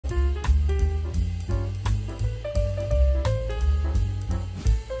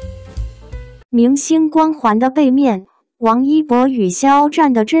明星光环的背面，王一博与肖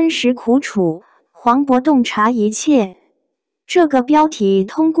战的真实苦楚，黄渤洞察一切。这个标题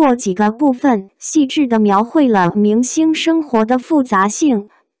通过几个部分细致地描绘了明星生活的复杂性，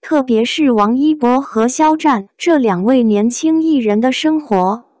特别是王一博和肖战这两位年轻艺人的生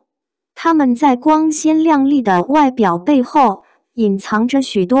活。他们在光鲜亮丽的外表背后，隐藏着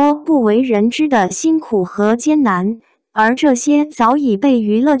许多不为人知的辛苦和艰难，而这些早已被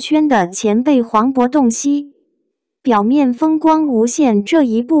娱乐圈的前辈黄渤洞悉。表面风光无限这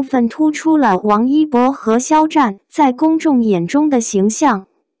一部分突出了王一博和肖战在公众眼中的形象。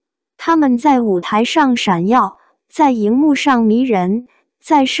他们在舞台上闪耀，在荧幕上迷人，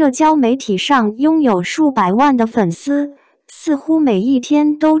在社交媒体上拥有数百万的粉丝，似乎每一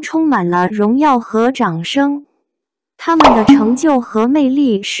天都充满了荣耀和掌声。他们的成就和魅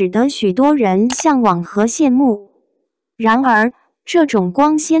力使得许多人向往和羡慕。然而，这种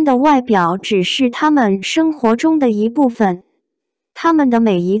光鲜的外表只是他们生活中的一部分。他们的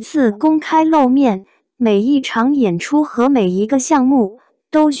每一次公开露面，每一场演出和每一个项目，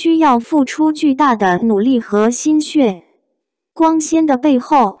都需要付出巨大的努力和心血。光鲜的背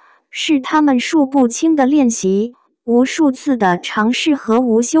后，是他们数不清的练习，无数次的尝试和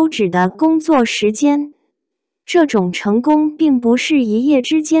无休止的工作时间。这种成功并不是一夜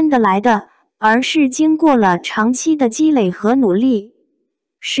之间的来的，而是经过了长期的积累和努力。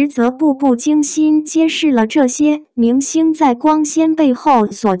实则步步惊心揭示了这些明星在光鲜背后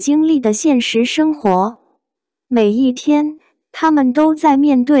所经历的现实生活。每一天，他们都在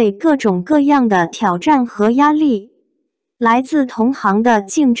面对各种各样的挑战和压力，来自同行的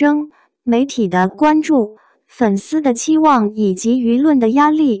竞争、媒体的关注、粉丝的期望以及舆论的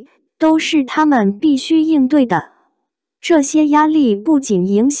压力，都是他们必须应对的。这些压力不仅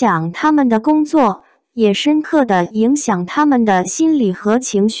影响他们的工作，也深刻地影响他们的心理和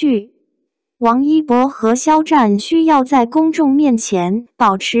情绪。王一博和肖战需要在公众面前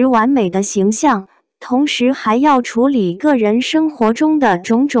保持完美的形象，同时还要处理个人生活中的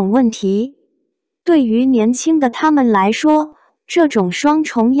种种问题。对于年轻的他们来说，这种双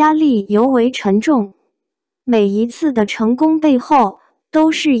重压力尤为沉重。每一次的成功背后，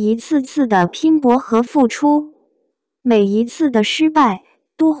都是一次次的拼搏和付出。每一次的失败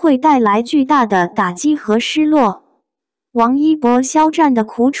都会带来巨大的打击和失落。王一博肖战的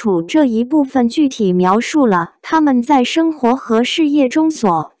苦楚这一部分具体描述了他们在生活和事业中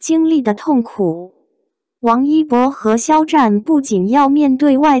所经历的痛苦。王一博和肖战不仅要面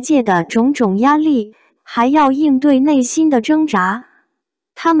对外界的种种压力，还要应对内心的挣扎。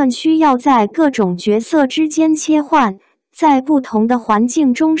他们需要在各种角色之间切换，在不同的环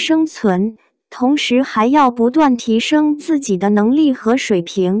境中生存，同时还要不断提升自己的能力和水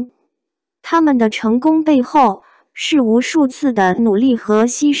平。他们的成功背后，是无数次的努力和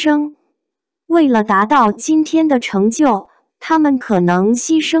牺牲。为了达到今天的成就，他们可能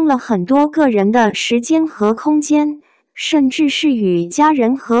牺牲了很多个人的时间和空间，甚至是与家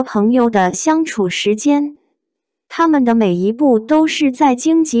人和朋友的相处时间。他们的每一步都是在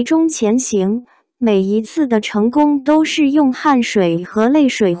荆棘中前行，每一次的成功都是用汗水和泪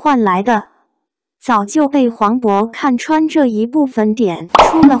水换来的。早就被黄渤看穿这一部分点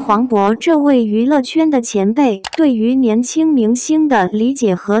出了黄渤这位娱乐圈的前辈对于年轻明星的理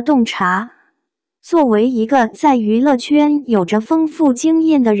解和洞察。作为一个在娱乐圈有着丰富经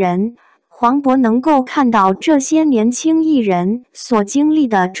验的人，黄渤能够看到这些年轻艺人所经历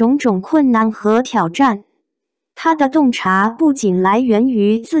的种种困难和挑战。他的洞察不仅来源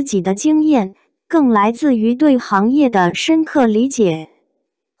于自己的经验，更来自于对行业的深刻理解。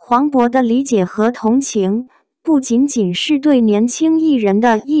黄渤的理解和同情，不仅仅是对年轻艺人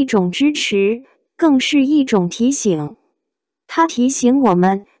的一种支持，更是一种提醒。他提醒我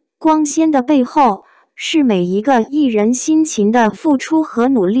们，光鲜的背后，是每一个艺人辛勤的付出和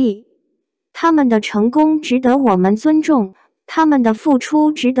努力。他们的成功值得我们尊重，他们的付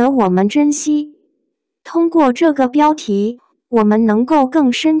出值得我们珍惜。通过这个标题，我们能够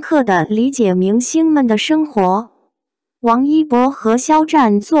更深刻地理解明星们的生活。王一博和肖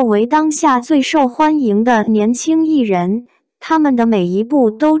战作为当下最受欢迎的年轻艺人，他们的每一步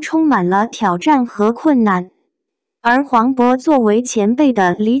都充满了挑战和困难。而黄渤作为前辈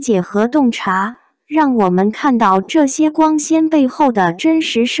的理解和洞察，让我们看到这些光鲜背后的真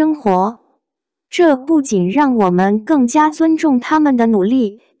实生活。这不仅让我们更加尊重他们的努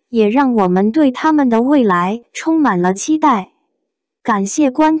力，也让我们对他们的未来充满了期待。感谢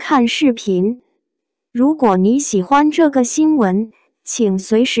观看视频。如果你喜欢这个新闻，请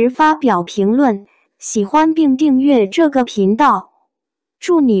随时发表评论，喜欢并订阅这个频道。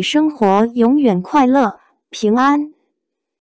祝你生活永远快乐、平安。